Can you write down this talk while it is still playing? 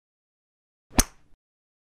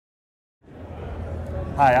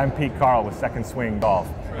Hi, I'm Pete Karle with Second Swing Golf,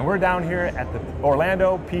 and we're down here at the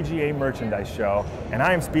Orlando PGA Merchandise Show, and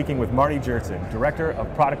I am speaking with Marty Jertson, Director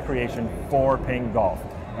of Product Creation for PING Golf.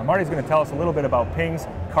 Now Marty's going to tell us a little bit about PING's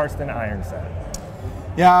Karsten Iron Set.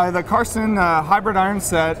 Yeah, the Karsten Hybrid Iron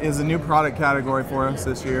Set is a new product category for us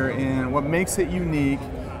this year, and what makes it unique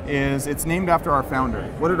is it's named after our founder.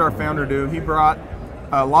 What did our founder do? He brought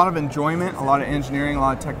a lot of enjoyment, a lot of engineering, a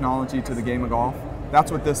lot of technology to the game of golf. That's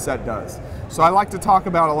what this set does. So I like to talk a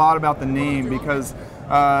lot about the name because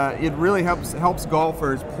it really helps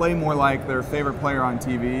golfers play more like their favorite player on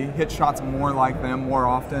TV, hit shots more like them more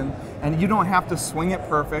often, and you don't have to swing it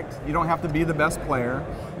perfect. You don't have to be the best player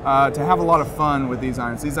to have a lot of fun with these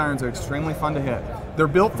irons. These irons are extremely fun to hit. They're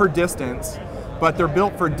built for distance, but they're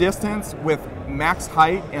built for distance with max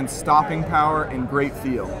height and stopping power and great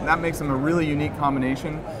feel. And that makes them a really unique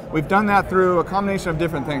combination. We've done that through a combination of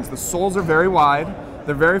different things. The soles are very wide,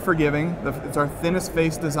 they're very forgiving. It's our thinnest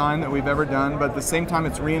face design that we've ever done, but at the same time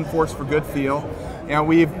it's reinforced for good feel. And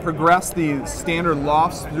we've progressed the standard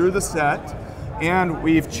lofts through the set, and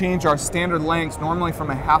we've changed our standard lengths normally from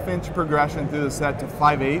a ½ inch progression through the set to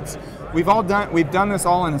 5/8. We've done this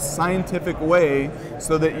all in a scientific way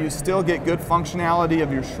so that you still get good functionality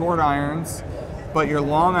of your short irons, but your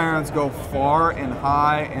long irons go far and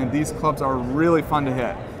high, and these clubs are really fun to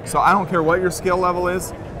hit. So I don't care what your skill level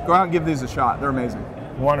is, go out and give these a shot. They're amazing.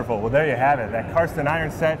 Wonderful. Well, there you have it. That Karsten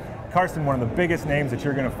Iron Set. Karsten, one of the biggest names that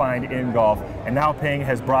you're going to find in golf, and now PING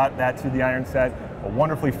has brought that to the iron set. A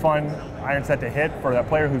wonderfully fun iron set to hit for that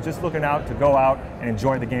player who's just looking out to go out and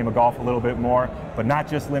enjoy the game of golf a little bit more, but not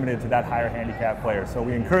just limited to that higher handicap player. So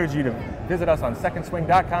we encourage you to visit us on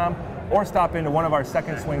secondswing.com or stop into one of our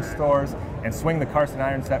Second Swing stores and swing the Karsten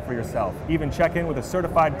Iron Set for yourself. Even check in with a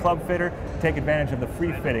certified club fitter to take advantage of the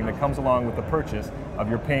free fitting that comes along with the purchase of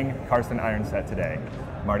your PING Karsten Iron Set today.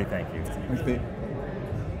 Marty, thank you. Thanks, Pete.